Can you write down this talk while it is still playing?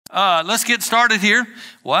Let's get started here.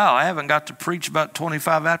 Wow, I haven't got to preach about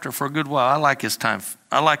 25 after for a good while. I like his time.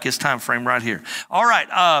 I like his time frame right here. All right.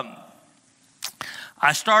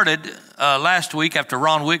 I started last week after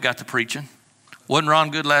Ron Wick got to preaching. Wasn't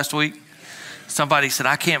Ron good last week? Somebody said,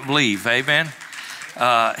 I can't believe, amen.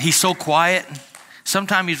 He's so quiet.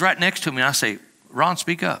 Sometimes he's right next to me and I say, Ron,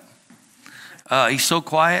 speak up. He's so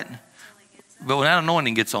quiet, but when that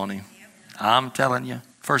anointing gets on him, I'm telling you,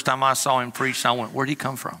 first time I saw him preach, I went, where'd he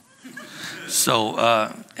come from? So,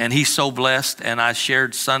 and he's so blessed. And I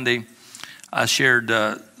shared Sunday out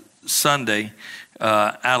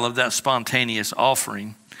of that spontaneous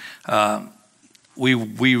offering. We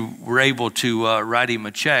were able to write him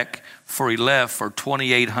a check before he left for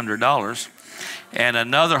 $2,800. And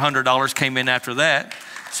another $100 came in after that.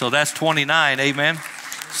 So that's 29, amen.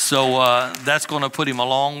 So that's going to put him a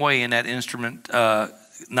long way in that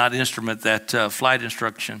flight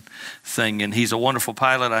instruction thing. And he's a wonderful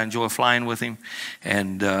pilot. I enjoy flying with him.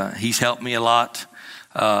 And he's helped me a lot.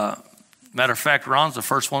 Matter of fact, Ron's the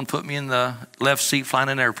first one put me in the left seat flying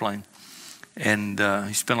an airplane. And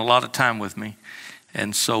he spent a lot of time with me.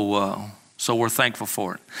 And so we're thankful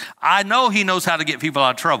for it. I know he knows how to get people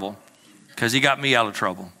out of trouble because he got me out of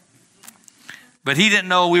trouble. But he didn't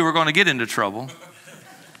know we were going to get into trouble.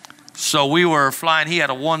 So we were flying. He had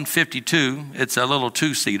a 152. It's a little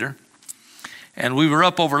two-seater. And we were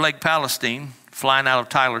up over Lake Palestine, flying out of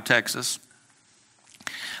Tyler, Texas.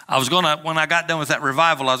 When I got done with that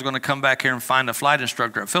revival, I was going to come back here and find a flight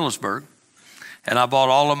instructor at Phillipsburg. And I bought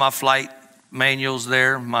all of my flight manuals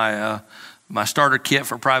there, my starter kit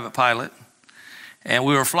for private pilot. And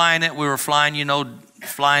we were flying it. We were flying,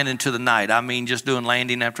 flying into the night. I mean, just doing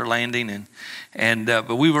landing after landing.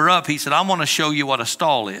 But we were up. He said, I'm going to show you what a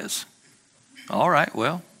stall is. All right,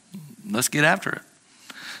 well, let's get after it.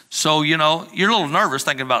 So, you're a little nervous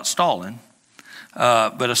thinking about stalling.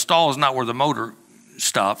 But a stall is not where the motor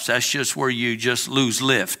stops. That's just where you just lose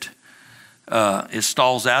lift. It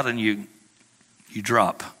stalls out and you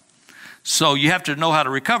drop. So you have to know how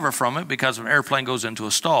to recover from it, because if an airplane goes into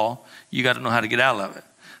a stall, you got to know how to get out of it.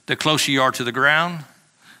 The closer you are to the ground,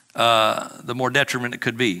 the more detriment it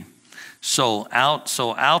could be. So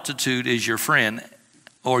altitude is your friend,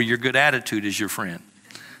 or your good attitude is your friend.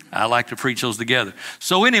 I like to preach those together.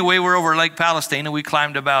 So anyway, we're over Lake Palestine, and we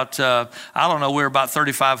climbed about, we're about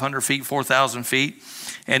 3,500 feet, 4,000 feet.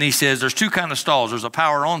 And he says there's two kinds of stalls. There's a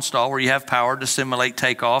power on stall where you have power to simulate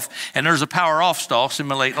takeoff, and there's a power off stall,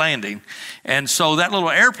 simulate landing. And so that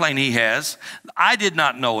little airplane he has, I did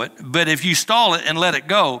not know it, but if you stall it and let it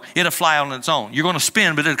go, it'll fly on its own. You're going to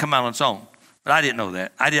spin, but it'll come out on its own. But I didn't know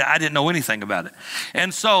that. I didn't know anything about it.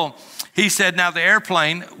 And so he said, now the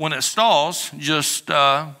airplane, when it stalls, just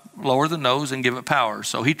lower the nose and give it power.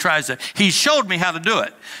 So he showed me how to do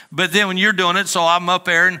it. But then when you're doing it, so I'm up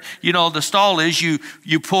there, and the stall is you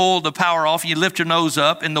pull the power off, you lift your nose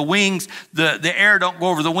up, and the wings, the air don't go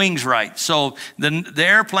over the wings right. So the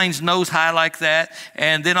airplane's nose high like that,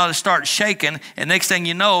 and then it'll start shaking, and next thing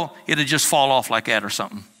you know, it'll just fall off like that or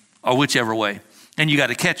something, or whichever way. And you got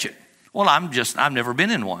to catch it. Well, I've never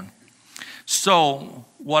been in one. So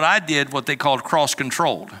what I did, what they called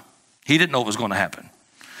cross-controlled. He didn't know it was going to happen.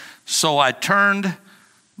 So I turned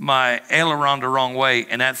my aileron the wrong way,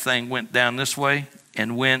 and that thing went down this way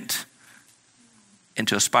and went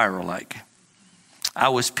into a spiral like. I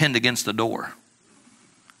was pinned against the door.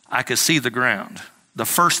 I could see the ground. The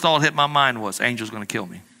first thought hit my mind was, Angel's going to kill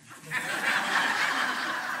me.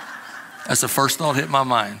 That's the first thought hit my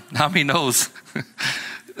mind. How many knows?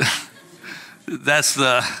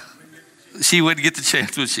 She wouldn't get the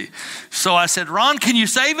chance, would she? So I said, Ron, can you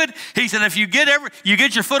save it? He said, if you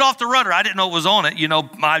get your foot off the rudder. I didn't know it was on it,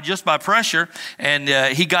 just by pressure. And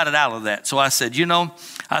he got it out of that. So I said,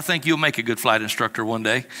 I think you'll make a good flight instructor one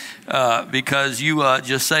day because you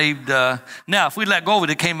just saved. Now, if we let go of it,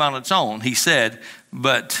 it came on its own, he said.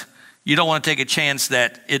 But you don't want to take a chance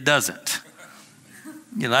that it doesn't.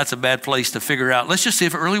 That's a bad place to figure out. Let's just see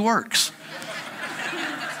if it really works.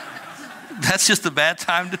 That's just a bad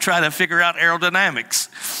time to try to figure out aerodynamics.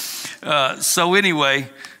 So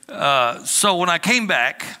when I came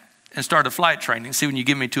back and started flight training, see, when you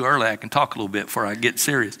give me too early, I can talk a little bit before I get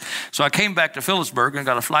serious. So I came back to Phillipsburg and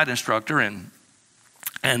got a flight instructor, and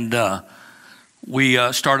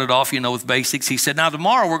we started off, with basics. He said, now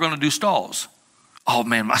tomorrow we're going to do stalls. Oh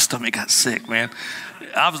man, my stomach got sick, man.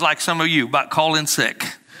 I was like some of you, about calling sick.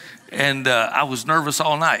 And I was nervous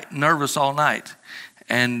all night.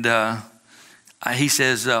 And he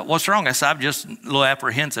says, what's wrong? I said, I'm just a little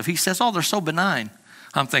apprehensive. He says, oh, they're so benign.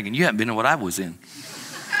 I'm thinking, you haven't been in what I was in.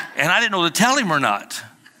 And I didn't know to tell him or not.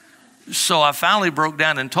 So I finally broke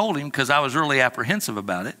down and told him, because I was really apprehensive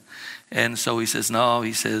about it. And so he says, no,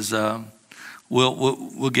 he says,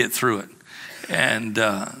 we'll get through it. And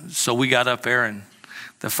so we got up there, and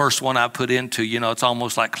the first one I put into, it's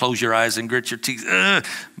almost like close your eyes and grit your teeth.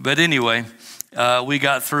 But anyway, we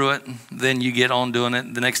got through it. Then you get on doing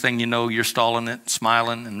it. The next thing you know, you're stalling it,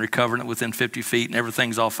 smiling, and recovering it within 50 feet, and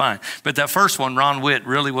everything's all fine. But that first one, Ron Witt,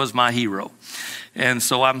 really was my hero. And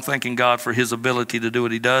so I'm thanking God for his ability to do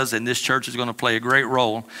what he does. And this church is going to play a great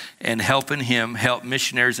role in helping him help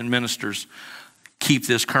missionaries and ministers keep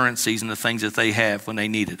this currencies and the things that they have when they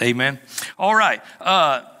need it. Amen. All right.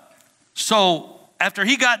 So after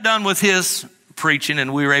he got done with his preaching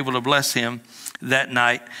and we were able to bless him that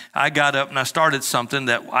night, I got up and I started something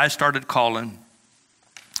that I started calling,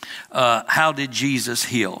 How Did Jesus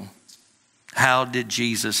Heal? How did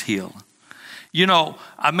Jesus heal?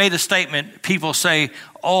 I made a statement. People say,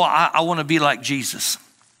 oh, I want to be like Jesus.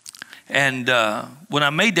 And when I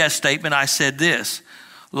made that statement, I said this.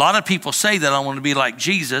 A lot of people say that I want to be like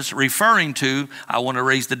Jesus, referring to, I want to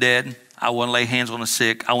raise the dead. I want to lay hands on the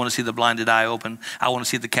sick. I want to see the blinded eye open. I want to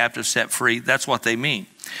see the captive set free. That's what they mean.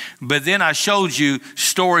 But then I showed you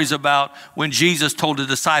stories about when Jesus told the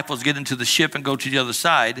disciples, get into the ship and go to the other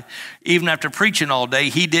side. Even after preaching all day,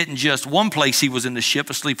 he didn't just one place he was in the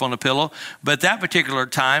ship asleep on a pillow. But that particular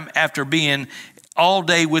time, after being all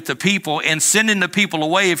day with the people and sending the people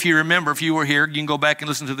away, if you remember, if you were here, you can go back and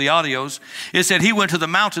listen to the audios. It said he went to the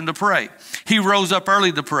mountain to pray. He rose up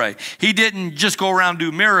early to pray. He didn't just go around and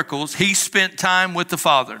do miracles. He spent time with the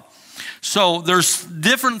Father. So there's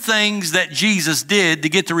different things that Jesus did to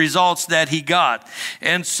get the results that he got.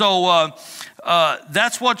 And so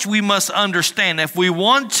that's what we must understand. If we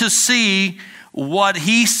want to see what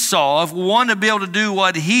he saw, if we want to be able to do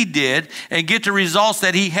what he did and get the results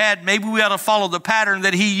that he had, maybe we ought to follow the pattern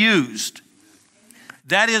that he used.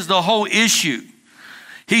 That is the whole issue.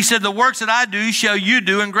 He said, the works that I do shall you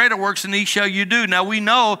do, and greater works than these shall you do. Now we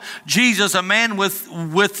know Jesus, a man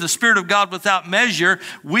with the Spirit of God without measure,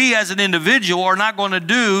 we as an individual are not going to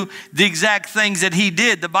do the exact things that he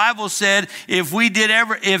did. The Bible said if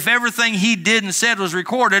everything he did and said was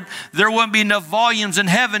recorded, there wouldn't be enough volumes in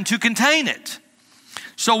heaven to contain it.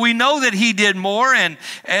 So we know that he did more, and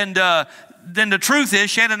then the truth is,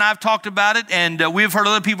 Shannon and I have talked about it, and we've heard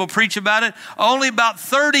other people preach about it. Only about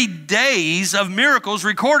 30 days of miracles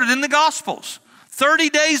recorded in the Gospels. 30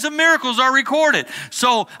 days of miracles are recorded.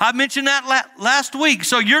 So I mentioned that last week.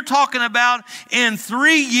 So you're talking about in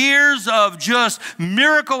 3 years of just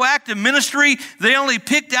miracle active ministry, they only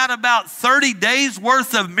picked out about 30 days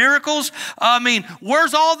worth of miracles. I mean,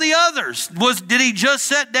 where's all the others? Did he just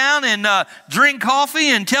sit down and drink coffee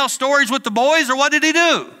and tell stories with the boys, or what did he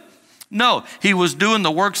do? No, he was doing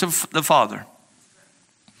the works of the Father.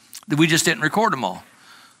 We just didn't record them all.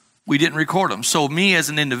 We didn't record them. So me as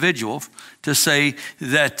an individual to say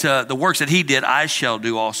that the works that he did, I shall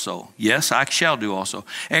do also. Yes, I shall do also.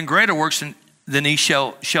 And greater works than he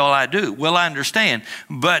shall I do. Well, I understand.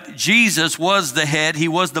 But Jesus was the head. He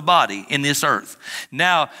was the body in this earth.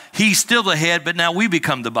 Now, he's still the head, but now we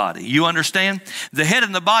become the body. You understand? The head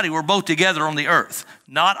and the body were both together on the earth.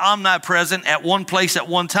 Not omnipresent at one place at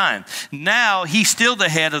one time. Now he's still the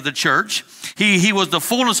head of the church. He was the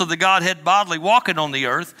fullness of the Godhead bodily walking on the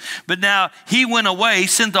earth. But now he went away,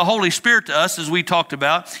 sent the Holy Spirit to us, as we talked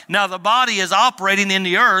about. Now the body is operating in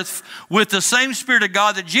the earth with the same Spirit of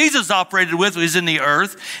God that Jesus operated with is in the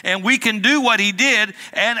earth. And we can do what he did.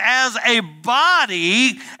 And as a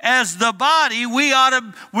body,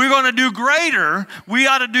 we're going to do greater. We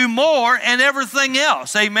ought to do more and everything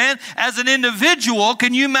else. Amen. As an individual,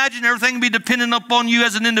 can you imagine everything be dependent upon you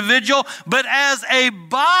as an individual? But as a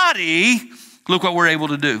body, look what we're able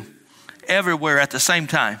to do. Everywhere at the same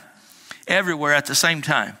time. Everywhere at the same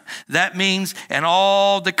time. That means in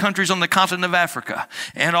all the countries on the continent of Africa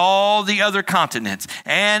and all the other continents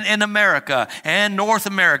and in America and North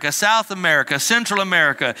America, South America, Central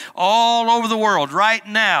America, all over the world right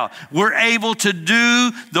now, we're able to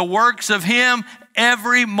do the works of him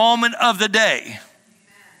every moment of the day.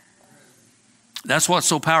 That's what's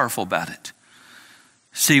so powerful about it.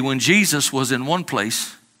 See, when Jesus was in one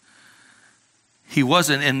place, he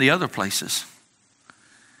wasn't in the other places.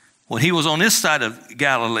 When he was on this side of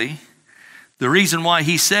Galilee, the reason why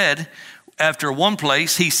he said, after one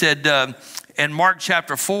place, he said, in Mark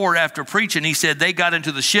chapter 4, after preaching, he said they got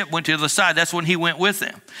into the ship, went to the other side. That's when he went with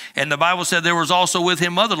them. And the Bible said there was also with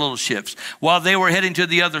him other little ships. While they were heading to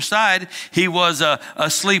the other side, he was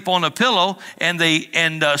asleep on a pillow, and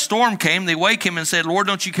a storm came. They wake him and said, Lord,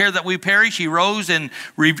 don't you care that we perish? He rose and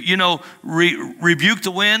rebuked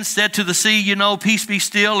the wind, said to the sea, peace be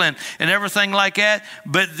still, and everything like that.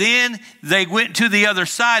 But then they went to the other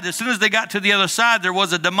side. As soon as they got to the other side, there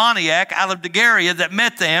was a demoniac out of Daguerrea that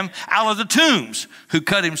met them out of the tombs, who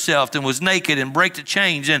cut himself and was naked and brake the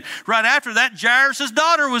chains. And right after that, Jairus'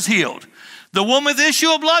 daughter was healed. The woman with the issue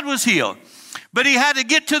of blood was healed. But he had to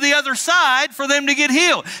get to the other side for them to get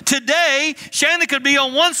healed. Today, Shannon could be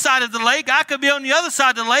on one side of the lake, I could be on the other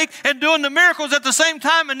side of the lake, and doing the miracles at the same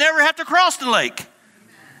time and never have to cross the lake.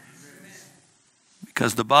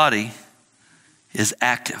 Because the body is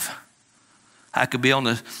active. I could be on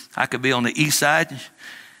the east side.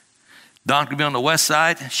 Don could be on the west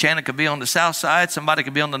side. Shannon could be on the south side. Somebody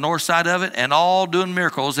could be on the north side of it, and all doing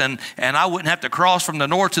miracles. And I wouldn't have to cross from the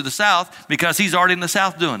north to the south because he's already in the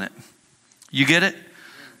south doing it. You get it?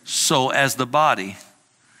 So as the body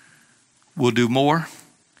will do more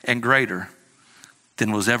and greater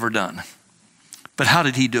than was ever done. But how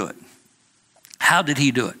did he do it? How did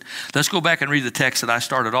he do it? Let's go back and read the text that I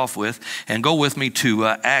started off with, and go with me to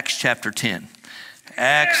Acts chapter 10.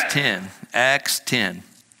 Acts 10.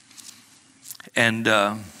 And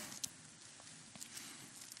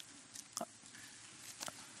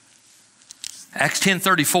Acts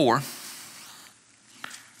 10:34.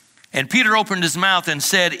 And Peter opened his mouth and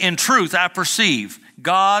said, in truth, I perceive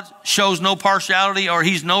God shows no partiality, or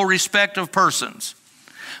he's no respect of persons.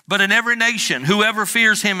 But in every nation, whoever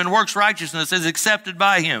fears him and works righteousness is accepted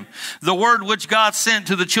by him. The word which God sent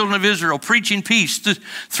to the children of Israel, preaching peace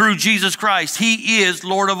through Jesus Christ. He is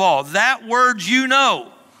Lord of all. That word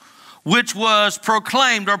which was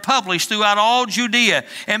proclaimed or published throughout all Judea,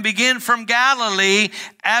 and began from Galilee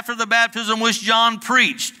after the baptism which John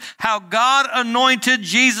preached, how God anointed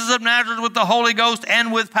Jesus of Nazareth with the Holy Ghost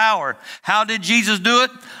and with power. How did Jesus do it?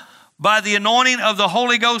 By the anointing of the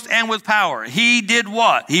Holy Ghost and with power. He did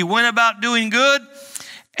what? He went about doing good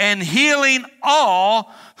and healing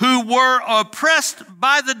all who were oppressed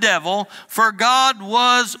by the devil, for God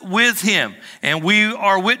was with him. And we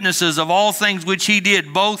are witnesses of all things which he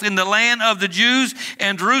did, both in the land of the Jews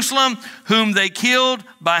and Jerusalem, whom they killed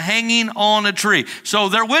by hanging on a tree. So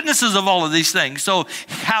they're witnesses of all of these things. So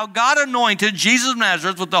how God anointed Jesus of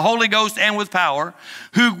Nazareth with the Holy Ghost and with power,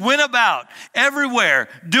 who went about everywhere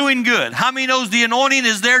doing good. How many knows the anointing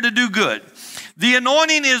is there to do good? The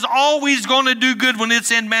anointing is always going to do good when it's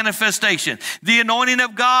in manifestation. The anointing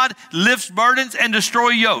of God lifts burdens and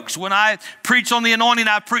destroys yokes. When I preach on the anointing,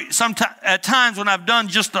 at times when I've done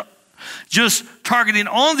just targeting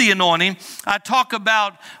on the anointing, I talk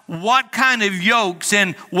about what kind of yokes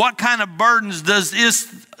and what kind of burdens does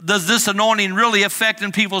this anointing really affect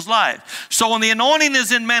in people's lives. So when the anointing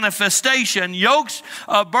is in manifestation,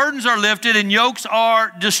 burdens are lifted and yokes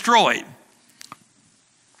are destroyed.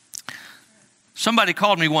 Somebody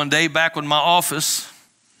called me one day back in my office.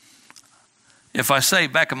 If I say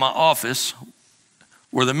back in my office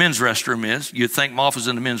where the men's restroom is, you'd think my office is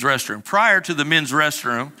in the men's restroom. Prior to the men's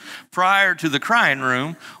restroom, prior to the crying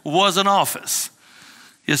room, was an office.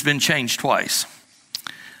 It's been changed twice.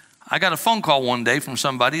 I got a phone call one day from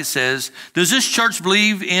somebody that says, does this church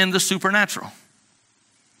believe in the supernatural?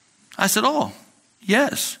 I said, oh,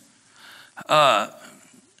 yes.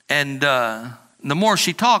 The more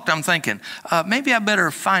she talked, I'm thinking, maybe I better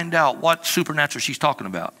find out what supernatural she's talking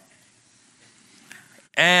about.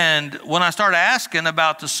 And when I started asking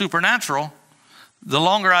about the supernatural, the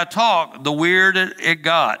longer I talked, the weirder it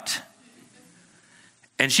got.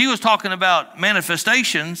 And she was talking about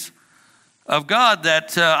manifestations of God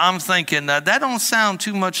that I'm thinking, that don't sound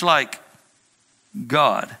too much like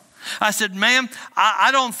God. I said, ma'am, I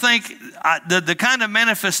don't think the kind of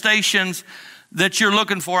manifestations that you're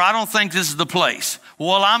looking for, I don't think this is the place.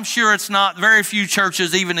 Well, I'm sure it's not. Very few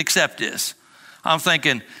churches even accept this. I'm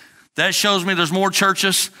thinking, that shows me there's more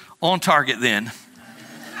churches on target then.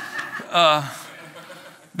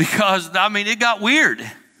 Because, it got weird.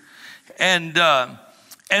 And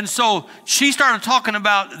so she started talking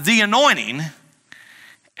about the anointing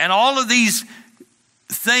and all of these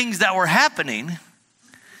things that were happening.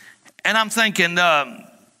 And I'm thinking, I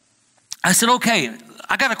said, okay,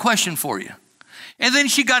 I got a question for you. And then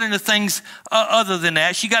she got into things other than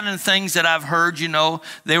that. She got into things that I've heard,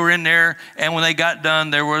 they were in there, and when they got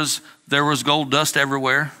done, there was gold dust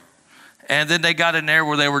everywhere. And then they got in there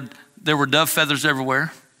where there were dove feathers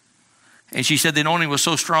everywhere. And she said the anointing was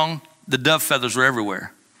so strong, the dove feathers were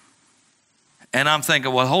everywhere. And I'm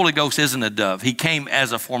thinking, well, the Holy Ghost isn't a dove. He came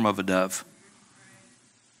as a form of a dove.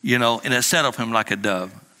 You know, and it set up him like a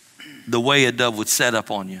dove, the way a dove would set up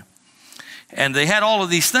on you. And they had all of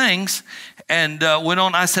these things, and went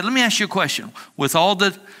on. I said, let me ask you a question. With all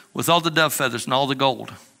the dove feathers and all the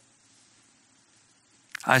gold,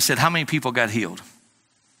 I said, how many people got healed?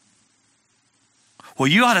 Well,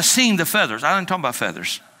 you ought to seen the feathers. I ain't talking about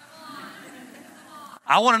feathers.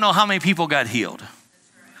 I want to know how many people got healed.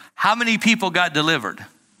 How many people got delivered?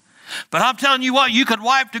 But I'm telling you what, you could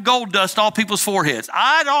wipe the gold dust off people's foreheads.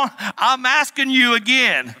 I'm asking you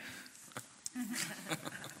again.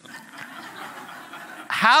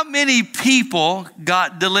 How many people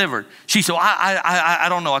got delivered? She said, I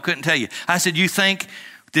don't know. I couldn't tell you. I said, did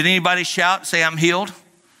anybody shout, say I'm healed?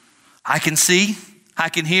 I can see, I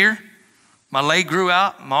can hear. My leg grew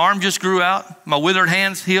out. My arm just grew out. My withered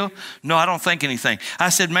hands healed. No, I don't think anything. I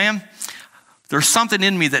said, ma'am, there's something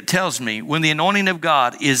in me that tells me when the anointing of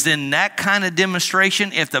God is in that kind of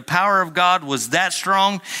demonstration, if the power of God was that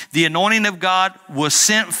strong, the anointing of God was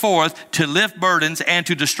sent forth to lift burdens and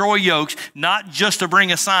to destroy yokes, not just to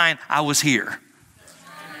bring a sign, I was here.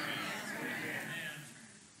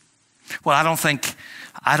 Well, I don't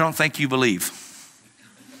think you believe.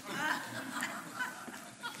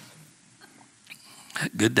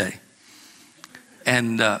 Good day.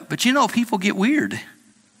 And but you know, people get weird.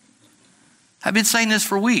 I've been saying this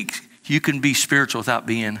for weeks. You can be spiritual without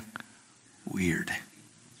being weird.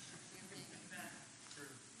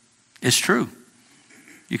 It's true.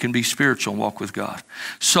 You can be spiritual and walk with God.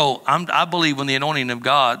 So I believe when the anointing of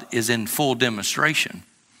God is in full demonstration,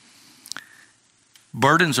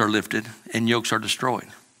 burdens are lifted and yokes are destroyed.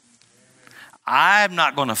 I'm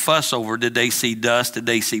not going to fuss over, did they see dust? Did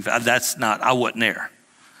they see, I wasn't there.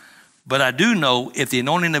 But I do know if the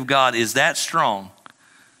anointing of God is that strong,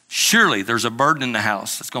 surely there's a burden in the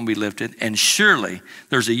house that's going to be lifted, and surely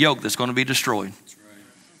there's a yoke that's going to be destroyed.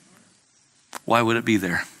 Why would it be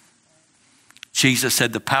there? Jesus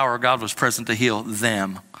said the power of God was present to heal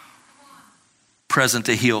them. Present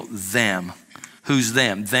to heal them. Who's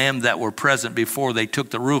them? Them that were present before they took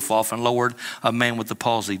the roof off and lowered a man with the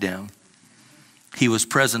palsy down. He was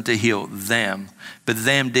present to heal them, but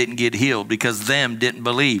them didn't get healed because them didn't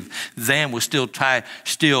believe. Them was still tied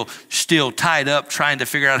up trying to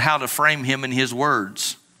figure out how to frame him in his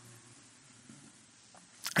words.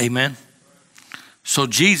 Amen. So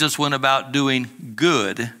Jesus went about doing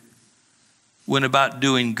good,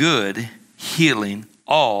 healing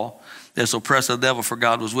all that's oppressed of the devil, for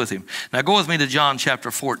God was with him. Now go with me to John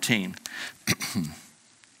chapter 14.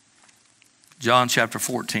 John chapter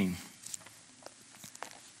 14.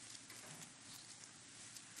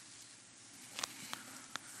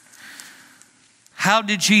 How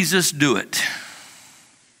did Jesus do it?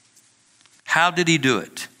 How did he do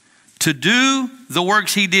it? To do the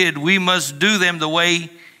works he did, we must do them the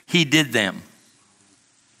way he did them.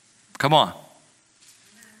 Come on.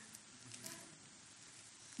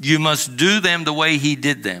 You must do them the way he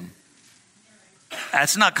did them.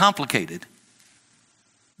 That's not complicated.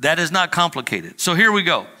 That is not complicated. So here we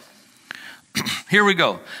go. Here we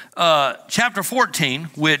go. Chapter 14,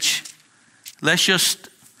 which let's just...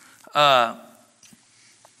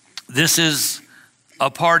 this is a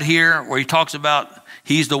part here where he talks about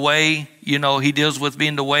he's the way, you know, he deals with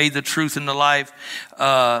being the way, the truth, and the life,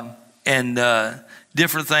 and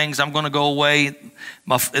different things. I'm going to go away.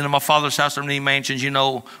 In my Father's house are many mansions, you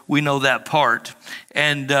know, we know that part.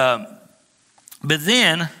 And, but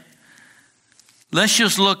then let's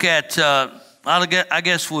just look at, I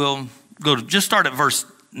guess we'll go to, just start at verse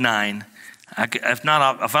 9. If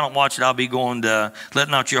I don't watch it, I'll be going to let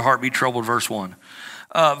not your heart be troubled, verse 1.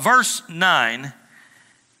 Verse 9,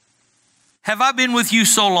 have I been with you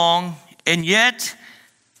so long, and yet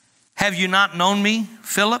have you not known me,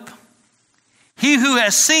 Philip? He who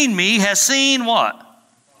has seen me has seen what?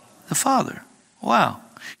 The Father. Wow.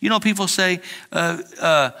 You know, people say,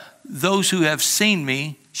 those who have seen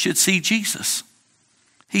me should see Jesus.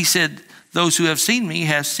 He said, those who have seen me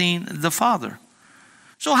have seen the Father.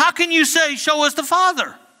 So how can you say, show us the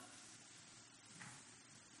Father?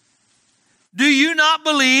 Do you not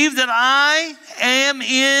believe that I am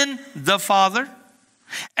in the Father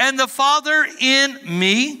and the Father in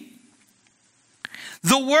me?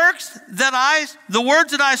 The words that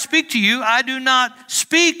I speak to you, I do not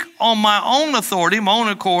speak on my own authority, my own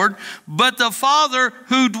accord, but the Father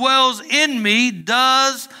who dwells in me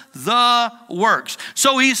does the works.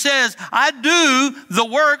 So he says, I do the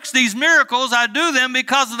works, these miracles, I do them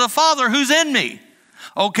because of the Father who's in me.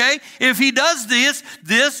 Okay, if he does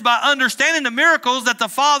this by understanding the miracles that the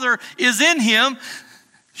Father is in him,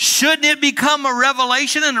 Shouldn't it become a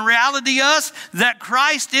revelation and a reality to us that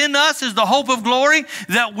Christ in us is the hope of glory?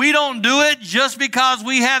 That we don't do it just because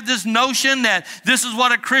we have this notion that this is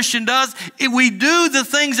what a Christian does. If we do the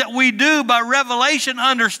things that we do by revelation,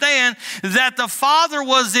 understand that the Father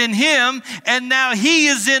was in him and now he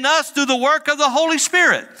is in us through the work of the Holy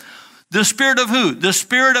Spirit. The Spirit of who? The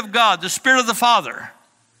Spirit of God, the Spirit of the Father.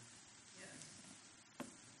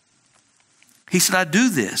 He said, I do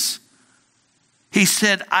this. He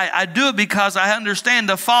said, I do it because I understand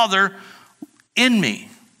the Father in me.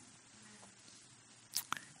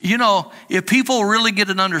 You know, if people really get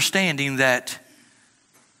an understanding that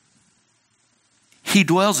he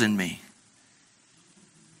dwells in me,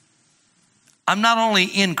 I'm not only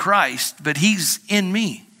in Christ, but he's in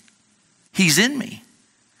me. He's in me.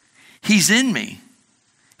 He's in me.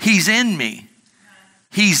 He's in me.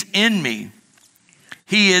 He's in me.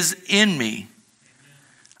 He is in me.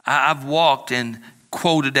 I've walked and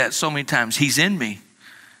quoted that so many times. He's in me.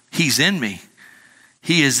 He's in me.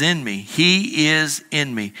 He is in me. He is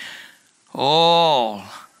in me. Oh,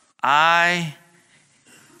 I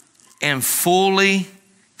am fully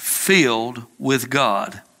filled with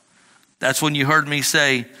God. That's when you heard me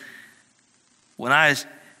say, when I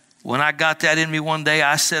got that in me one day,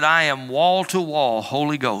 I said, I am wall to wall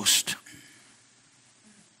Holy Ghost.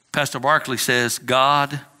 Pastor Barkley says,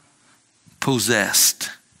 God possessed.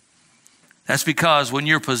 That's because when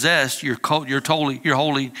you're possessed, you're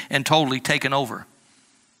wholly and totally taken over.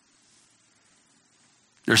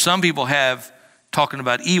 There's some people have, talking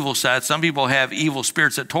about evil side, some people have evil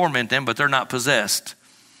spirits that torment them, but they're not possessed.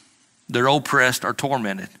 They're oppressed or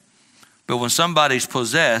tormented. But when somebody's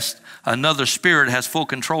possessed, another spirit has full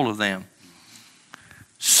control of them.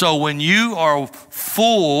 So when you are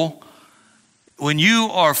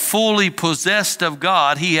fully possessed of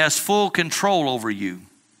God, he has full control over you.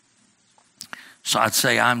 So I'd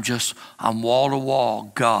say I'm wall to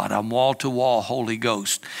wall God. I'm wall to wall Holy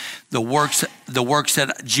Ghost. The works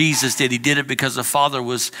that Jesus did, he did it because the Father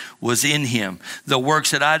was in him. The works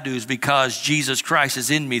that I do is because Jesus Christ is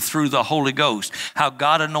in me through the Holy Ghost. How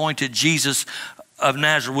God anointed Jesus of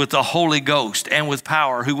Nazareth with the Holy Ghost and with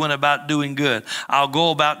power, who went about doing good. I'll go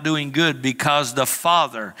about doing good because the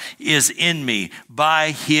Father is in me by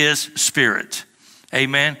his Spirit.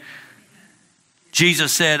 Amen.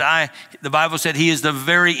 Jesus said, the Bible said he is the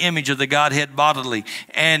very image of the Godhead bodily.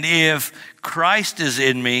 And if Christ is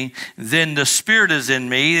in me, then the Spirit is in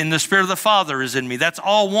me, and the Spirit of the Father is in me. That's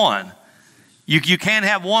all one. You can't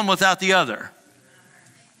have one without the other.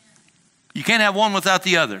 You can't have one without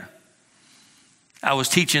the other. I was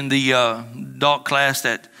teaching the adult class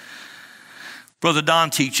that Brother Don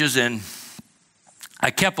teaches, and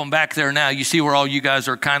I kept them back there now. You see where all you guys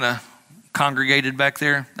are kind of congregated back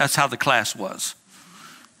there? That's how the class was.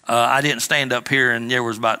 I didn't stand up here and there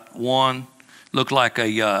was about one, looked like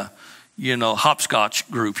a,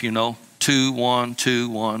 hopscotch group, 2, 1, 2,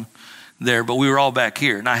 1 there. But we were all back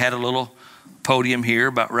here. And I had a little podium here,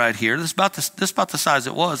 about right here. This is about the size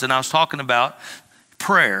it was. And I was talking about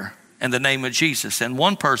prayer in the name of Jesus. And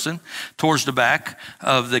one person towards the back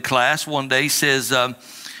of the class one day says,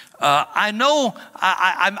 I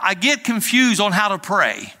get confused on how to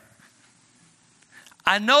pray.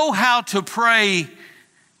 I know how to pray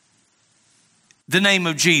the name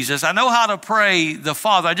of Jesus. I know how to pray the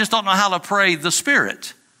Father. I just don't know how to pray the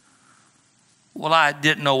Spirit. Well, I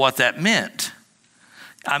didn't know what that meant.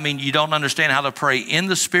 I mean, you don't understand how to pray in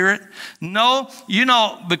the Spirit? No,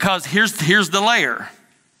 because here's the layer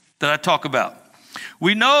that I talk about.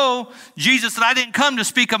 We know Jesus said, I didn't come to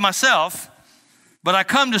speak of myself, but I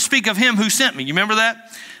come to speak of him who sent me. You remember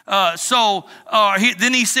that?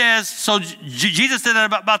 Then he says, so Jesus said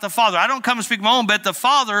that about the Father. I don't come to speak my own, but the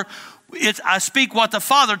Father, I speak what the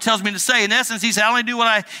Father tells me to say. In essence, he said, I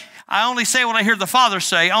only say what I hear the Father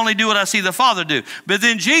say. I only do what I see the Father do. But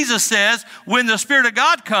then Jesus says, when the Spirit of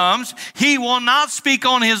God comes, he will not speak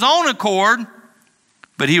on his own accord,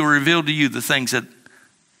 but he will reveal to you the things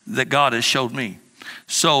that God has showed me.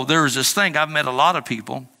 So there is this thing. I've met a lot of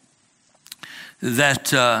people that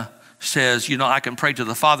says, I can pray to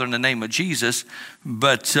the Father in the name of Jesus,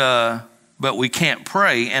 but we can't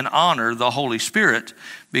pray and honor the Holy Spirit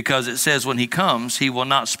because it says when he comes, he will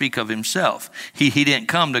not speak of himself. He didn't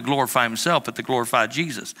come to glorify himself, but to glorify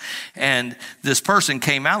Jesus. And this person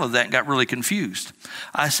came out of that and got really confused.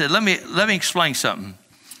 I said, let me explain something.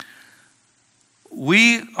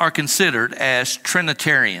 We are considered as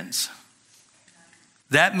Trinitarians.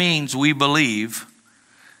 That means we believe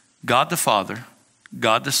God the Father,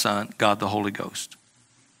 God the Son, God the Holy Ghost.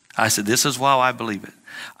 I said, this is why I believe it.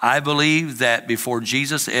 I believe that before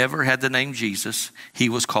Jesus ever had the name Jesus, he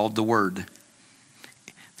was called the Word.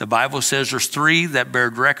 The Bible says there's three that bear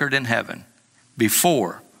record in heaven.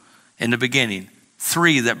 Before, in the beginning,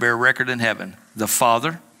 three that bear record in heaven. The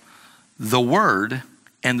Father, the Word,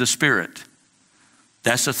 and the Spirit.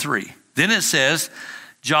 That's the three. Then it says,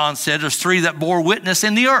 John said, there's three that bore witness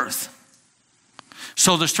in the earth.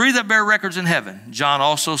 So there's three that bear records in heaven. John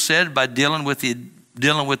also said, by dealing with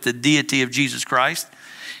the deity of Jesus Christ,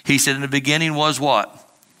 he said in the beginning was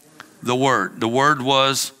what? The Word. The Word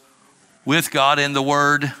was with God, and the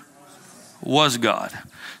Word was God.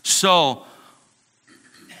 So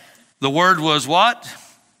the Word was what?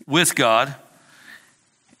 With God.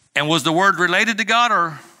 And was the Word related to God,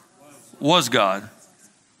 or was God?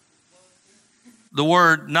 The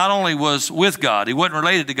Word not only was with God, he wasn't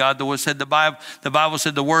related to God. The Bible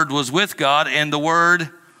said the Word was with God, and the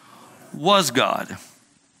Word was God.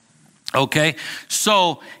 Okay,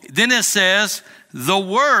 so then it says the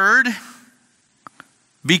Word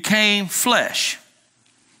became flesh.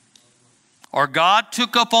 Or God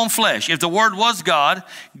took up on flesh. If the Word was God,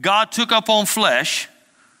 God took up on flesh.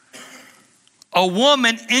 A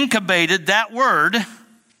woman incubated that Word.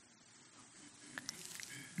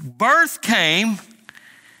 Birth came,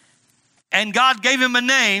 and God gave him a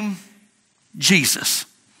name, Jesus.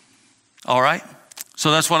 All right?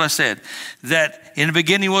 So that's what I said. That in the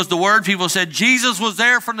beginning was the Word. People said Jesus was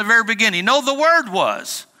there from the very beginning. No, the Word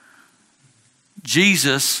was.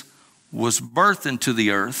 Jesus was birthed into the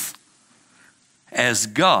earth as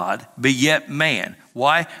God, but yet man.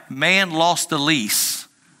 Why? Man lost the lease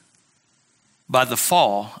by the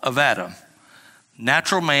fall of Adam.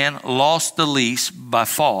 Natural man lost the lease by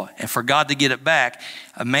fall. And for God to get it back,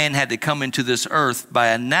 a man had to come into this earth by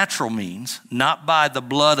a natural means, not by the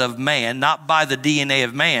blood of man, not by the DNA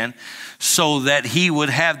of man, so that he would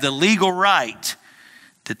have the legal right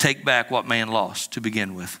to take back what man lost to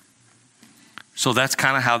begin with. So that's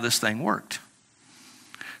kind of how this thing worked.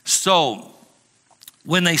 So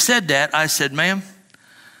when they said that, I said, ma'am,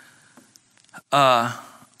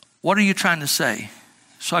 what are you trying to say?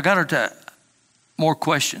 So I got her to more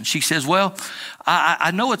questions. She says, well,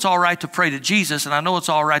 I know it's all right to pray to Jesus, and I know it's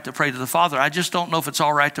all right to pray to the Father. I just don't know if it's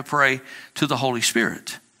all right to pray to the Holy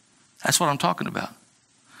Spirit. That's what I'm talking about.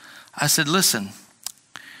 I said, listen,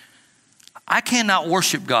 I cannot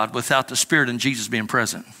worship God without the Spirit and Jesus being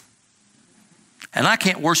present. And I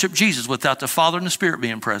can't worship Jesus without the Father and the Spirit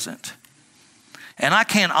being present. And I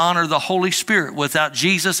can't honor the Holy Spirit without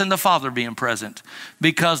Jesus and the Father being present,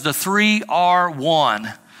 because the three are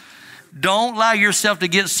one. Don't allow yourself to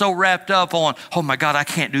get so wrapped up on, oh my God, I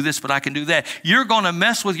can't do this, but I can do that. You're going to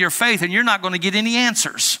mess with your faith, and you're not going to get any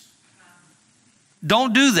answers.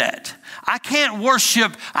 Don't do that. I can't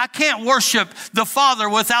worship the Father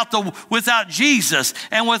without Jesus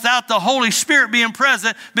and without the Holy Spirit being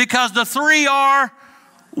present, because the three are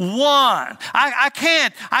one. I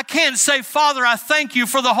can't say, Father, I thank you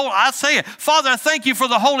for the whole. I say it, Father, I thank you for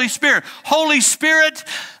the Holy Spirit. Holy Spirit,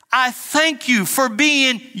 I thank you for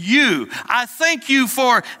being you. I thank you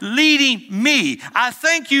for leading me. I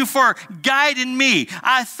thank you for guiding me.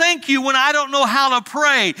 I thank you when I don't know how to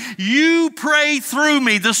pray. You pray through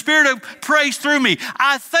me. The Spirit prays through me.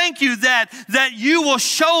 I thank you that you will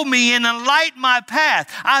show me and enlighten my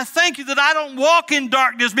path. I thank you that I don't walk in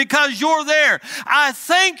darkness because you're there. I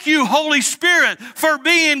thank you, Holy Spirit, for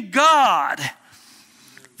being God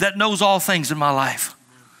that knows all things in my life.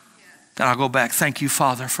 Then I'll go back. Thank you,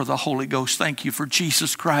 Father, for the Holy Ghost. Thank you for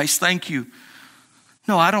Jesus Christ. Thank you.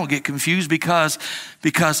 No, I don't get confused because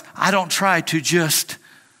I don't try to just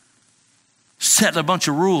set a bunch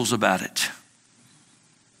of rules about it.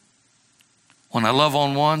 When I love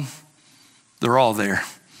on one, they're all there.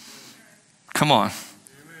 Come on.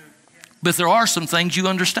 But there are some things you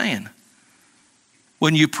understand.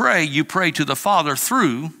 When you pray to the Father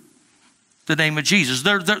through the name of Jesus.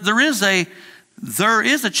 There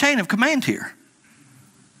is a chain of command here.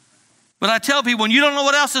 But I tell people, when you don't know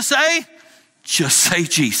what else to say, just say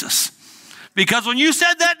Jesus. Because when you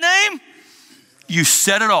said that name, you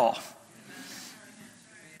said it all.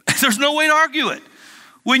 There's no way to argue it.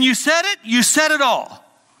 When you said it, you said it all.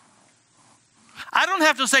 I don't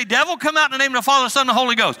have to say, devil, come out in the name of the Father, Son, and the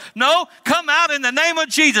Holy Ghost. No, come out in the name of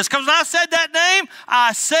Jesus. Because when I said that name,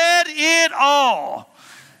 I said it all.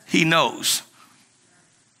 He knows.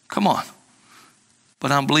 Come on.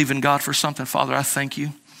 But I'm believing God for something. Father, I thank you.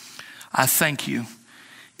 I thank you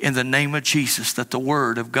in the name of Jesus that the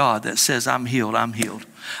word of God that says I'm healed, I'm healed.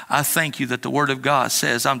 I thank you that the word of God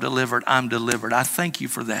says I'm delivered, I'm delivered. I thank you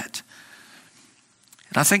for that.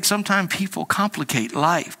 And I think sometimes people complicate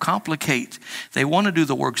life, They want to do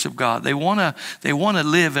the works of God. They want to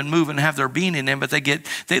live and move and have their being in them, but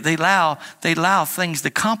they allow things to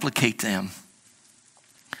complicate them.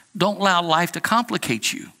 Don't allow life to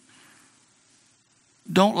complicate you.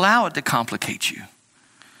 Don't allow it to complicate you.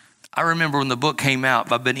 I remember when the book came out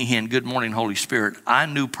by Benny Hinn, Good Morning, Holy Spirit, I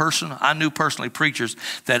knew personally preachers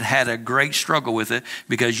that had a great struggle with it,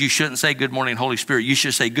 because you shouldn't say Good Morning, Holy Spirit. You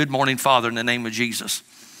should say Good Morning, Father, in the name of Jesus.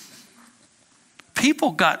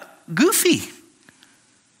 People got goofy.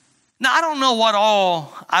 Now, I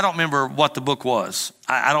don't remember what the book was.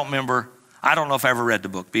 I don't know if I ever read the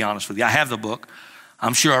book, be honest with you. I have the book.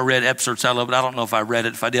 I'm sure I read excerpts out of it. I don't know if I read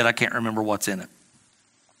it. If I did, I can't remember what's in it.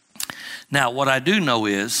 Now, what I do know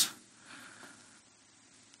is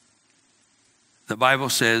the Bible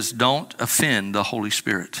says, don't offend the Holy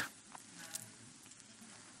Spirit.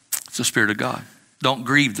 It's the Spirit of God. Don't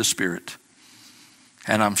grieve the Spirit.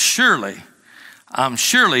 And I'm surely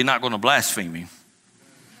not going to blaspheme him.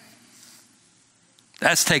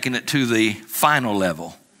 That's taking it to the final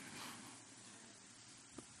level.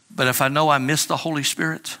 But if I know I miss the Holy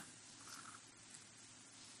Spirit,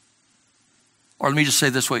 or let me just say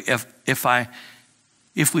this way,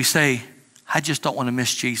 if we say, I just don't want to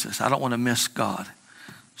miss Jesus, I don't want to miss God.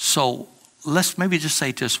 So let's maybe just say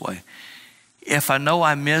it this way. If I know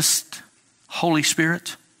I missed Holy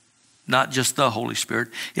Spirit, not just the Holy Spirit,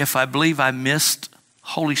 if I believe I missed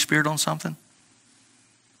Holy Spirit on something,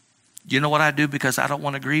 you know what I do because I don't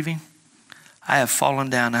want to grieve him? I have fallen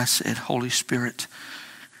down. I said, Holy Spirit,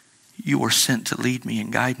 you were sent to lead me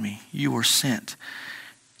and guide me. You were sent.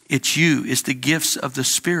 It's you. It's the gifts of the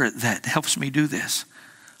Spirit that helps me do this.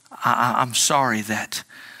 I'm sorry that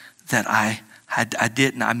I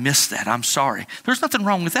didn't. I missed that. I'm sorry. There's nothing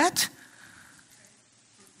wrong with that.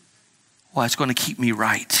 Well, it's going to keep me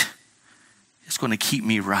right. It's going to keep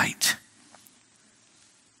me right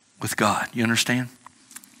with God. You understand?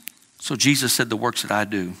 So Jesus said, the works that I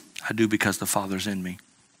do because the Father's in me.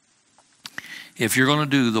 If you're going to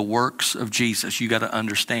do the works of Jesus, you got to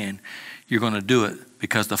understand you're going to do it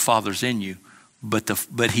because the Father's in you.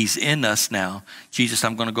 But he's in us now. Jesus,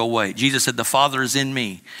 I'm going to go away. Jesus said, the Father is in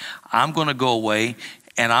me. I'm going to go away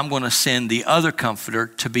and I'm going to send the other comforter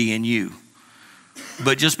to be in you.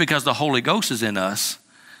 But just because the Holy Ghost is in us,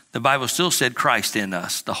 the Bible still said Christ in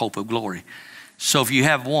us, the hope of glory. So if you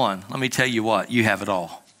have one, let me tell you what, you have it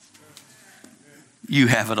all. You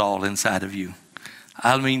have it all inside of you.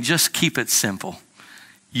 I mean, just keep it simple.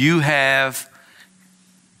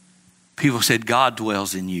 People said God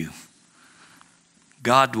dwells in you.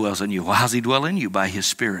 God dwells in you. Well, how's he dwell in you? By his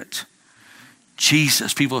Spirit.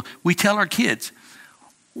 Jesus, we tell our kids,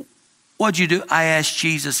 what'd you do? I asked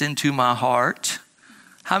Jesus into my heart.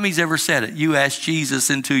 How many's ever said it? You asked Jesus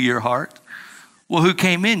into your heart. Well, who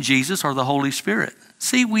came in, Jesus or the Holy Spirit?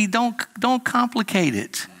 See, we don't complicate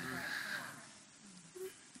it.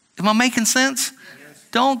 Am I making sense? Yes.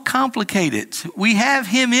 Don't complicate it. We have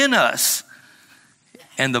him in us.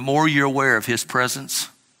 And the more you're aware of his presence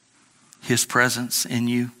in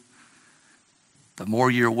you, the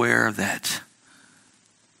more you're aware of that.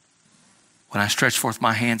 When I stretch forth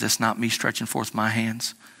my hands, it's not me stretching forth my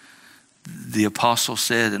hands. The apostle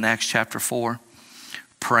said in Acts chapter 4,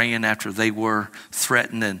 praying after they were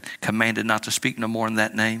threatened and commanded not to speak no more in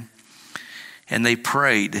that name. And they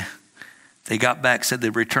prayed. They got back, said they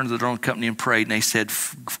returned to their own company and prayed. And they said,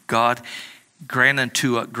 God, grant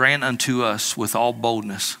unto us with all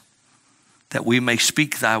boldness that we may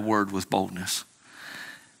speak thy word with boldness.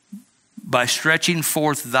 By stretching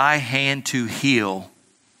forth thy hand to heal.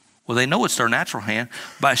 Well, they know it's their natural hand.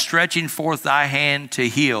 By stretching forth thy hand to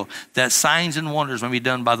heal, that signs and wonders may be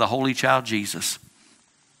done by the Holy Child Jesus.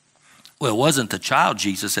 Well, it wasn't the child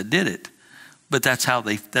Jesus that did it, but that's how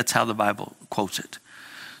the Bible quotes it.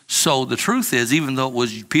 So the truth is, even though it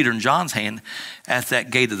was Peter and John's hand at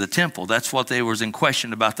that gate of the temple, that's what they was in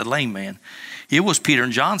question about the lame man. It was Peter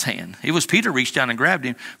and John's hand. It was Peter reached down and grabbed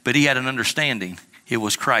him, but he had an understanding. It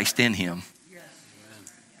was Christ in him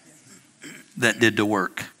that did the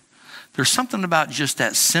work. There's something about just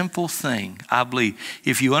that simple thing, I believe.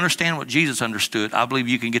 If you understand what Jesus understood, I believe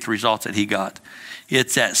you can get the results that he got.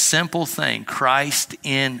 It's that simple thing, Christ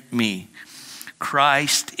in me.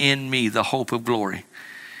 Christ in me, the hope of glory.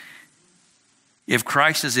 If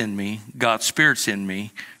Christ is in me, God's Spirit's in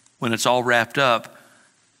me, when it's all wrapped up,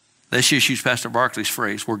 let's just use Pastor Barkley's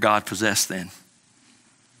phrase, we're God possessed then.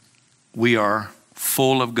 We are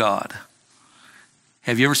full of God.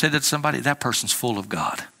 Have you ever said that to somebody? That person's full of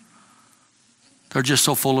God. They're just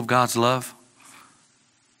so full of God's love.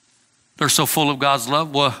 They're so full of God's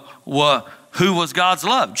love. Well, who was God's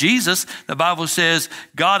love? Jesus. The Bible says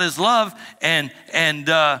God is love, and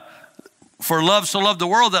for love so loved the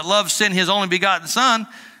world that love sent his only begotten son.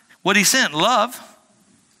 What he sent? Love.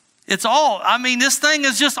 It's all, this thing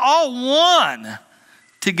is just all one.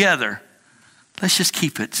 together. Let's just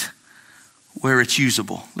keep it where it's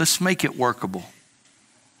usable. Let's make it workable.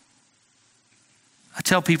 I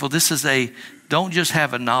tell people don't just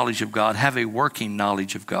have a knowledge of God, have a working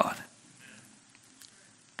knowledge of God.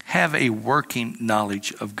 Have a working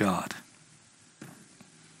knowledge of God.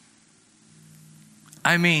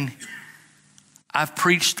 I mean, I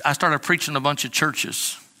started preaching in a bunch of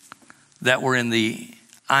churches that were in the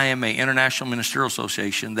IMA, International Ministerial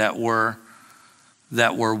Association, that were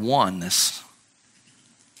oneness.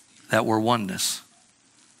 That were oneness.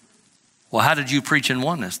 Well, how did you preach in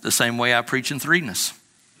oneness? The same way I preach in threeness.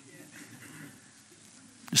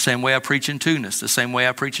 The same way I preach in two-ness. The same way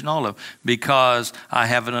I preach in all of them. Because I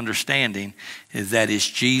have an understanding that it's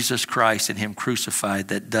Jesus Christ and Him crucified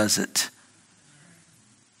that does it.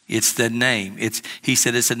 It's the name. He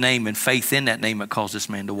said it's a name, and faith in that name that caused this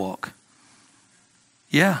man to walk.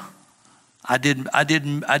 Yeah. I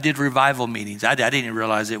did revival meetings. I didn't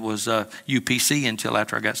realize it was UPC until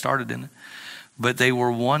after I got started in it. But they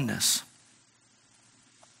were oneness.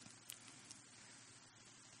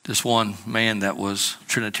 This one man that was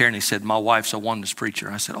Trinitarian, he said, my wife's a oneness preacher.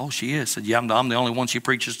 I said, oh, she is. I said, yeah, I'm the only one she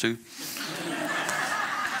preaches to.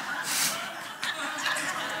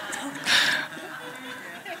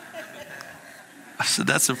 I said,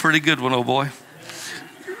 that's a pretty good one, oh boy.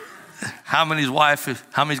 How many's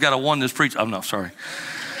got a oneness preacher? Oh, no, sorry.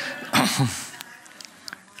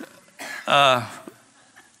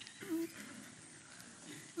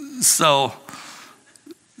 So,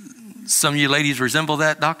 some of you ladies resemble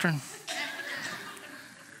that doctrine.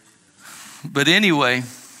 But anyway,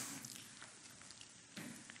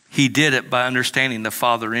 he did it by understanding the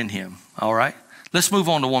Father in him. All right? Let's move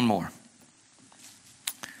on to one more.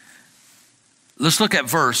 Let's look at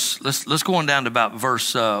verse. Let's go on down to about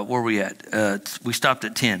verse, where are we at? We stopped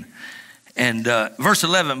at 10. And verse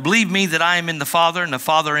 11, believe me that I am in the Father and the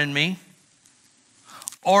Father in me.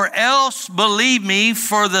 Or else believe me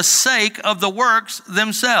for the sake of the works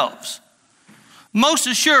themselves. Most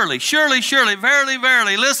assuredly, surely, verily,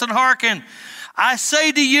 verily, listen, hearken. I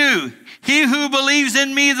say to you, he who believes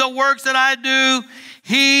in me, the works that I do,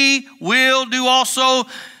 he will do also.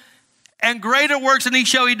 And greater works than he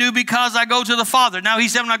shall he do, because I go to the Father. Now he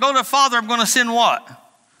said, when I go to the Father, I'm going to send what?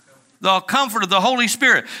 The Comforter, the Holy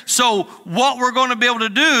Spirit. So what we're going to be able to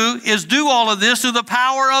do is do all of this through the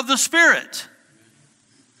power of the Spirit.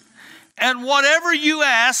 And whatever you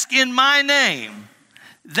ask in my name,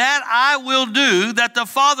 that I will do, that the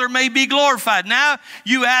Father may be glorified. Now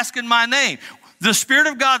you ask in my name. The Spirit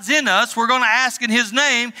of God's in us. We're going to ask in His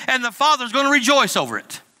name, and the Father's going to rejoice over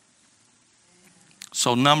it.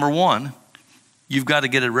 So number one, you've got to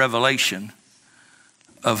get a revelation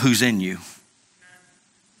of who's in you.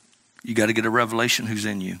 You got to get a revelation who's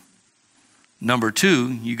in you. Number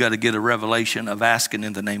two, you got to get a revelation of asking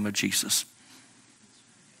in the name of Jesus.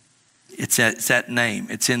 It's that name.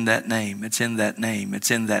 It's in that name. It's in that name.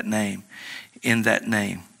 It's in that name. In that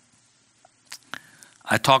name.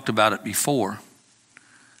 I talked about it before.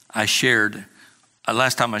 I shared,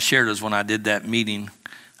 last time I shared was when I did that meeting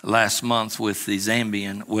last month with the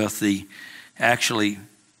Zambian,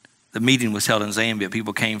 the meeting was held in Zambia.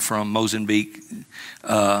 People came from Mozambique.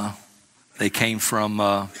 They came from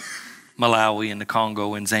Malawi and the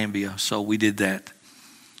Congo and Zambia. So we did that.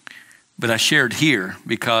 But I shared here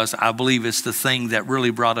because I believe it's the thing that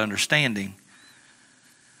really brought understanding.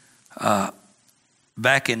 Back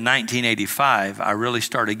in 1985, I really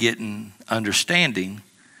started getting understanding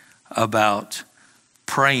about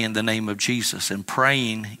praying the name of Jesus and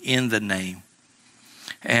praying in the name.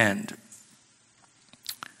 And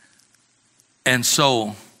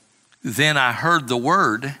so then I heard the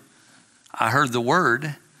word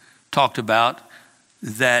talked about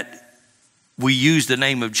that we use the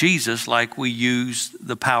name of Jesus like we use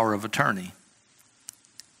the power of attorney.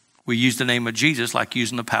 We use the name of Jesus like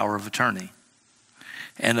using the power of attorney.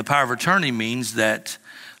 And the power of attorney means that,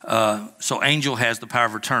 so Angel has the power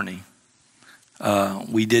of attorney.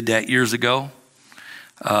 We did that years ago.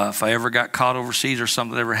 If I ever got caught overseas or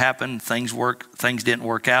something ever happened, things didn't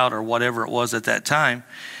work out or whatever it was at that time,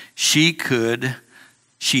 she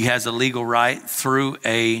has a legal right through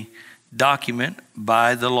a document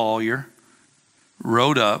by the lawyer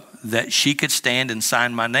wrote up that she could stand and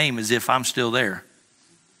sign my name as if I'm still there.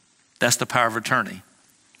 That's the power of attorney.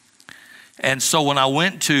 And so when I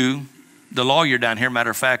went to the lawyer down here,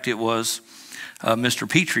 matter of fact, it was Mr.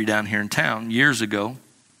 Petrie down here in town years ago.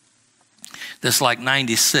 This is like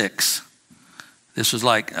 96. This was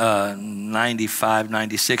like 95,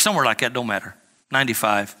 96, somewhere like that, don't matter.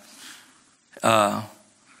 95.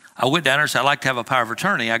 I went down there and said, I'd like to have a power of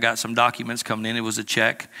attorney. I got some documents coming in. It was a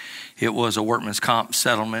check. It was a workman's comp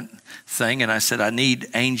settlement thing. And I said, I need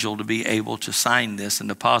Angel to be able to sign this and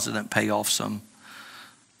deposit and pay off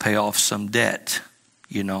some debt,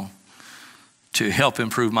 you know, to help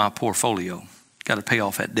improve my portfolio. Got to pay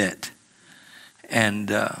off that debt. And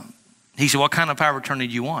he said, what kind of power of attorney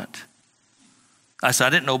do you want? I said, I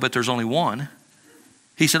didn't know, but there's only one.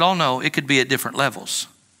 He said, oh no, it could be at different levels.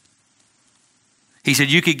 He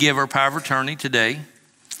said, you could give her power of attorney today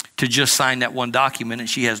to just sign that one document, and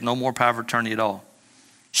she has no more power of attorney at all.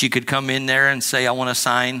 She could come in there and say, I want to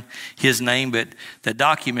sign his name, but the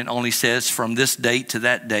document only says from this date to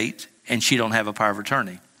that date, and she don't have a power of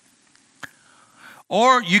attorney.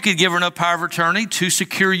 Or you could give her enough power of attorney to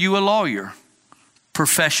secure you a lawyer,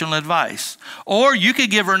 professional advice. Or you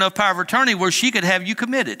could give her enough power of attorney where she could have you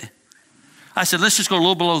committed. I said, let's just go a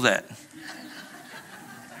little below that.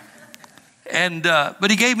 And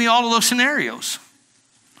but he gave me all of those scenarios.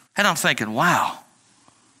 And I'm thinking, wow.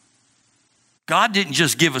 God didn't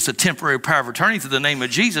just give us a temporary power of attorney through the name of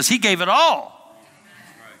Jesus. He gave it all.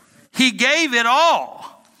 He gave it all.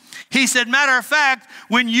 He said, matter of fact,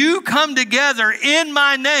 when you come together in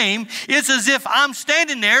my name, it's as if I'm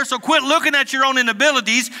standing there. So quit looking at your own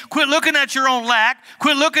inabilities. Quit looking at your own lack.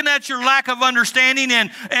 Quit looking at your lack of understanding.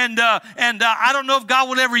 And I don't know if God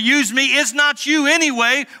will ever use me. It's not you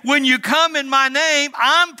anyway. When you come in my name,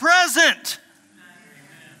 I'm present.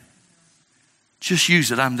 Just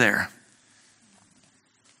use it. I'm there.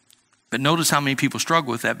 But notice how many people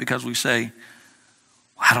struggle with that because we say,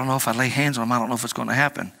 I don't know if I lay hands on them. I don't know if it's going to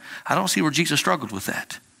happen. I don't see where Jesus struggled with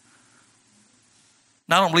that.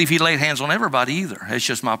 Now, I don't believe he laid hands on everybody either. It's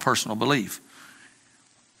just my personal belief.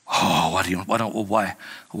 Oh,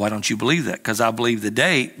 why don't you believe that? Because I believe the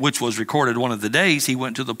day, which was recorded one of the days, he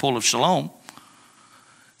went to the pool of Siloam.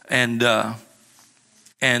 And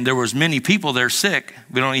there was many people there sick,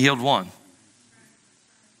 but only healed one.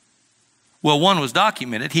 Well, one was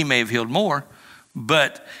documented. He may have healed more,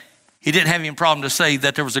 but he didn't have any problem to say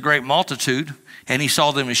that there was a great multitude, and he saw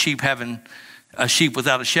them as sheep having a sheep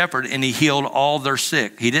without a shepherd, and he healed all their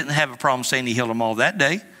sick. He didn't have a problem saying he healed them all that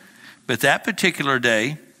day, but that particular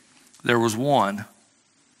day, there was one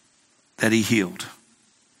that he healed.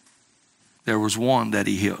 There was one that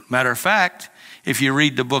he healed. Matter of fact, if you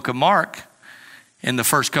read the book of Mark, in the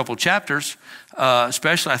first couple chapters,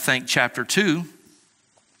 especially I think chapter 2,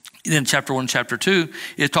 then chapter 1, chapter 2,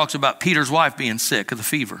 it talks about Peter's wife being sick of the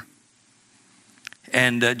fever.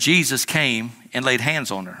 And Jesus came and laid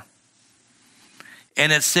hands on her.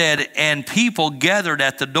 And it said, and people gathered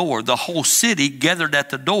at the door. The whole city gathered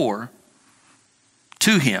at the door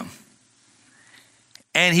to him.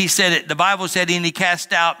 And he said, the Bible said, and he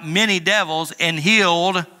cast out many devils and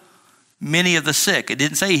healed many of the sick. It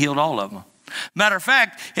didn't say he healed all of them. Matter of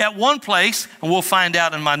fact, at one place, and we'll find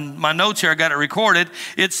out in my notes here, I got it recorded,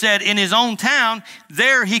 it said in his own town,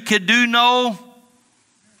 there he could do no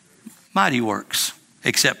mighty works,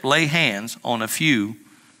 except lay hands on a few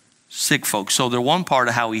sick folks. So the one part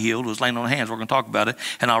of how he healed was laying on hands. We're going to talk about it,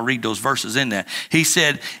 and I'll read those verses in that. He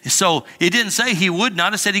said, so it didn't say he would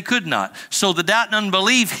not, it said he could not. So the doubt and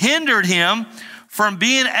unbelief hindered him from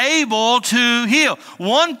being able to heal.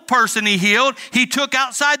 One person he healed, he took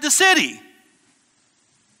outside the city.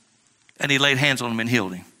 And he laid hands on him and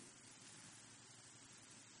healed him.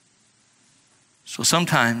 So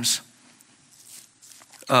sometimes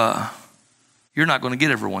you're not going to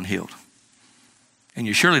get everyone healed. And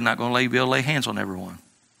you're surely not going to be able to lay hands on everyone.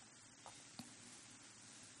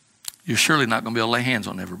 You're surely not going to be able to lay hands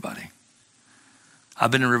on everybody.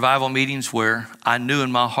 I've been in revival meetings where I knew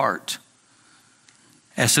in my heart,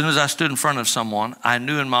 as soon as I stood in front of someone, I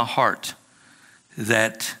knew in my heart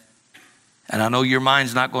that, and I know your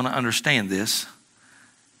mind's not going to understand this.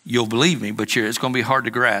 You'll believe me, but it's going to be hard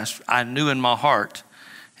to grasp. I knew in my heart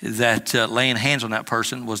that laying hands on that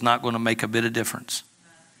person was not going to make a bit of difference.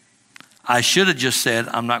 I should have just said,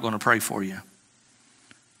 I'm not going to pray for you.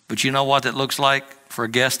 But you know what that looks like for a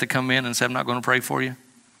guest to come in and say, I'm not going to pray for you?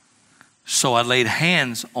 So I laid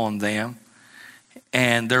hands on them,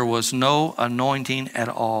 and there was no anointing at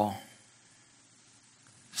all.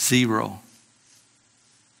 Zero.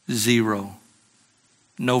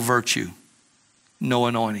 No virtue, no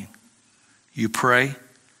anointing. You pray,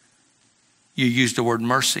 you use the word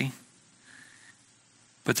mercy,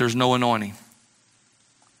 but there's no anointing.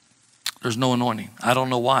 There's no anointing. I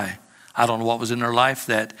don't know why. I don't know what was in their life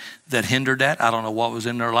that hindered that. I don't know what was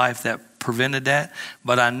in their life that prevented that,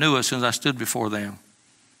 but I knew as soon as I stood before them,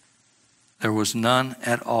 there was none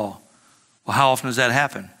at all. Well, how often does that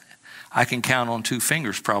happen? I can count on 2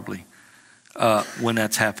 fingers probably when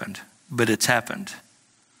that's happened. But it's happened.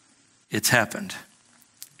 It's happened.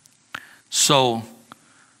 So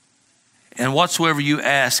And whatsoever you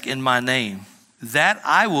ask in my name, that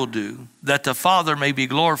I will do, that the Father may be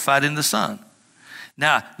glorified in the Son.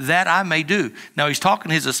 Now, that I may do. Now, he's talking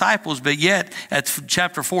to his disciples, but yet at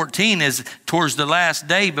chapter 14 is towards the last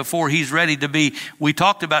day before he's ready to be. We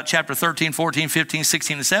talked about chapter 13, 14, 15,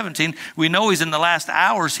 16, and 17. We know he's in the last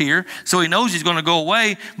hours here, so he knows he's going to go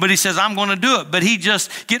away, but he says, I'm going to do it. But he just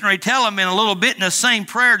getting ready to tell them in a little bit in the same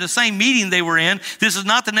prayer, the same meeting they were in. This is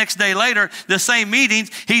not the next day later, the same meetings.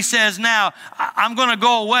 He says, now, I'm going to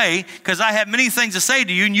go away because I have many things to say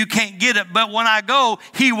to you, and you can't get it. But when I go,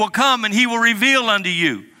 he will come and he will reveal unto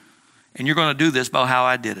you. And you're going to do this by how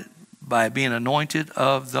I did it, by being anointed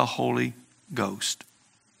of the Holy Ghost.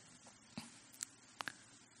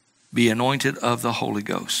 Be anointed of the Holy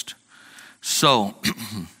Ghost. So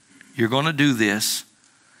you're going to do this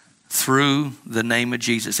through the name of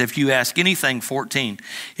Jesus. If you ask anything, 14,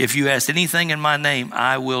 if you ask anything in my name,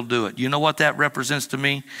 I will do it. You know what that represents to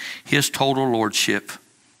me? His total lordship.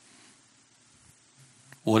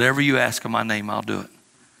 Whatever you ask in my name, I'll do it.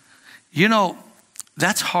 You know,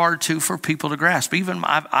 that's hard too for people to grasp. Even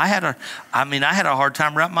I had a hard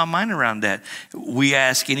time wrapping my mind around that. We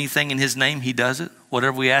ask anything in his name, he does it.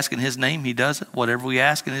 Whatever we ask in his name, he does it. Whatever we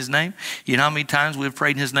ask in his name. You know how many times we've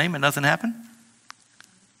prayed in his name and nothing happened?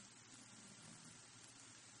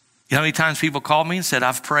 You know how many times people called me and said,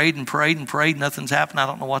 I've prayed and prayed and prayed, nothing's happened, I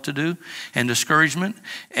don't know what to do. And discouragement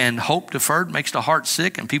and hope deferred makes the heart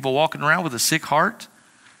sick, and people walking around with a sick heart.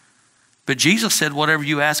 But Jesus said, whatever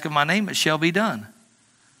you ask in my name, it shall be done.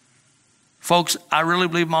 Folks, I really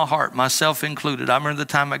believe in my heart, myself included. I remember the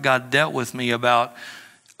time that God dealt with me about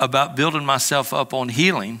building myself up on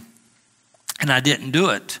healing, and I didn't do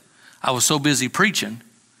it. I was so busy preaching.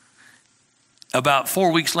 About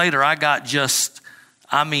 4 weeks later, I got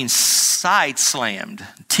side slammed,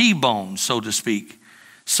 T-boned, so to speak.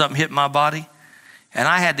 Something hit my body, and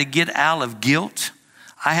I had to get out of guilt.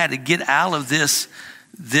 I had to get out of this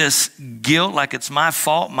guilt, like it's my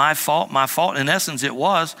fault. In essence, it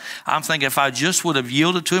was. I'm thinking if I just would have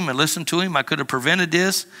yielded to him and listened to him, I could have prevented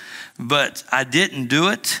this. But I didn't do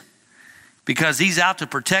it because he's out to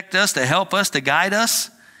protect us, to help us, to guide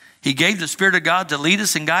us. He gave the Spirit of God to lead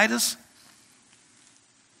us and guide us.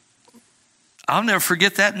 I'll never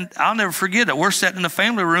forget that. And I'll never forget it. We're sitting in the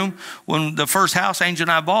family room when the first house Angel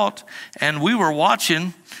and I bought, and we were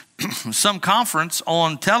watching some conference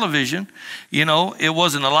on television. You know, it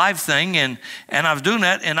wasn't a live thing, and I was doing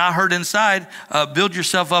that, and I heard inside, build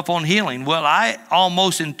yourself up on healing. Well, I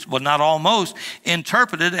not almost,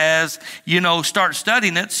 interpreted as, start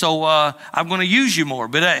studying it, so I'm going to use you more.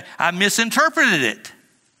 But I misinterpreted it.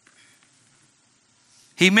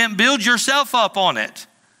 He meant build yourself up on it.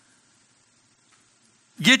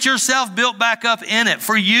 Get yourself built back up in it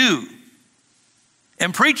for you.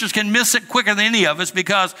 And preachers can miss it quicker than any of us,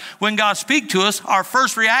 because when God speaks to us, our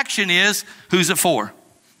first reaction is, who's it for?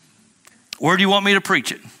 Where do you want me to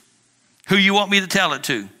preach it? Who you want me to tell it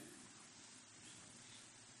to?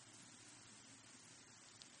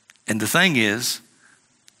 And the thing is,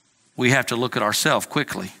 we have to look at ourselves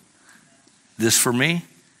quickly. This for me?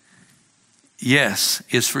 Yes,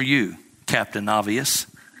 it's for you, Captain Obvious.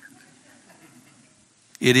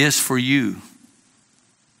 It is for you.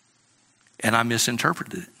 And I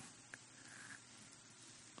misinterpreted it.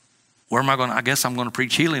 Where am I going? I guess I'm going to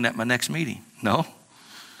preach healing at my next meeting.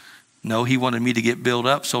 No, he wanted me to get built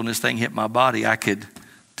up so when this thing hit my body, I could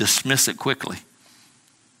dismiss it quickly.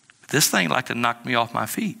 This thing liked to knock me off my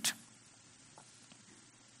feet.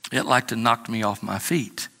 It liked to knock me off my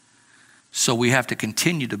feet. So we have to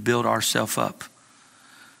continue to build ourselves up.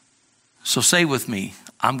 So say with me,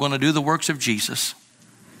 I'm going to do the works of Jesus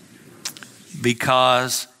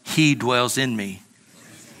because he dwells in me.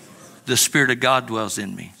 The Spirit of God dwells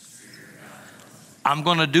in me. I'm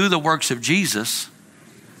going to do the works of Jesus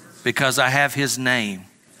because I have his name.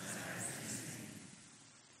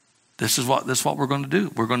 This is what we're going to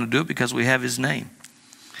do. We're going to do it because we have his name.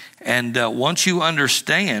 And once you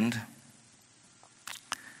understand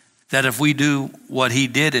that if we do what he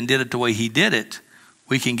did and did it the way he did it,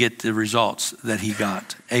 we can get the results that he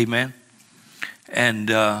got. Amen. And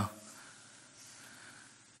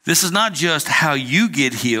this is not just how you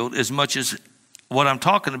get healed as much as what I'm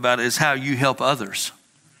talking about is how you help others.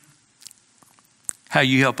 How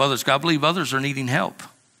you help others. I believe others are needing help.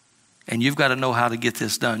 And you've got to know how to get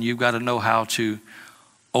this done. You've got to know how to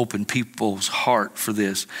open people's heart for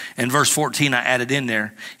this. In verse 14, I added in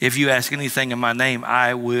there, if you ask anything in my name,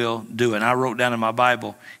 I will do it. And I wrote down in my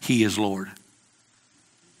Bible, he is Lord.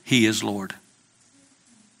 He is Lord.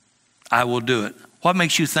 I will do it. What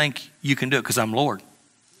makes you think you can do it? Because I'm Lord.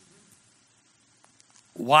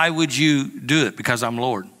 Why would you do it? Because I'm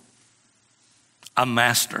Lord. I'm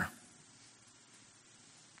master.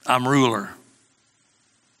 I'm ruler.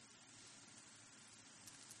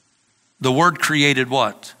 The Word created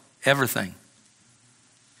what? Everything.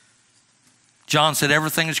 John said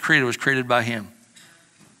everything was created by him.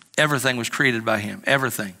 Everything was created by him.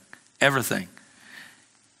 Everything. Everything.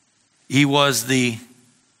 He was the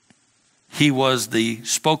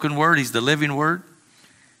spoken word. He's the living word,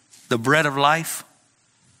 the bread of life.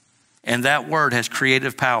 And that word has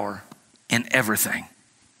creative power in everything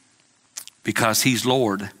because he's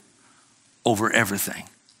Lord over everything.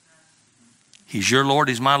 He's your Lord,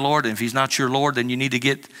 he's my Lord. And if he's not your Lord, then you need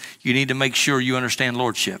to make sure you understand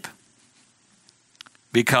lordship.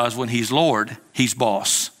 Because when he's Lord, he's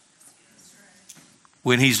boss.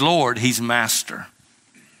 When he's Lord, he's master.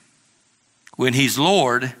 When he's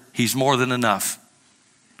Lord, he's more than enough.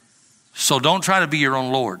 So don't try to be your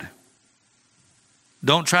own Lord.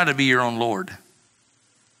 Don't try to be your own Lord.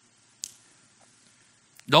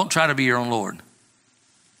 Don't try to be your own Lord.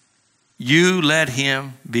 You let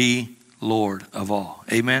him be Lord of all.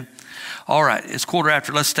 Amen. All right, it's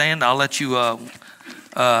 1:15. Let's stand. I'll let you,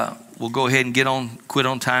 we'll go ahead and quit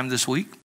on time this week.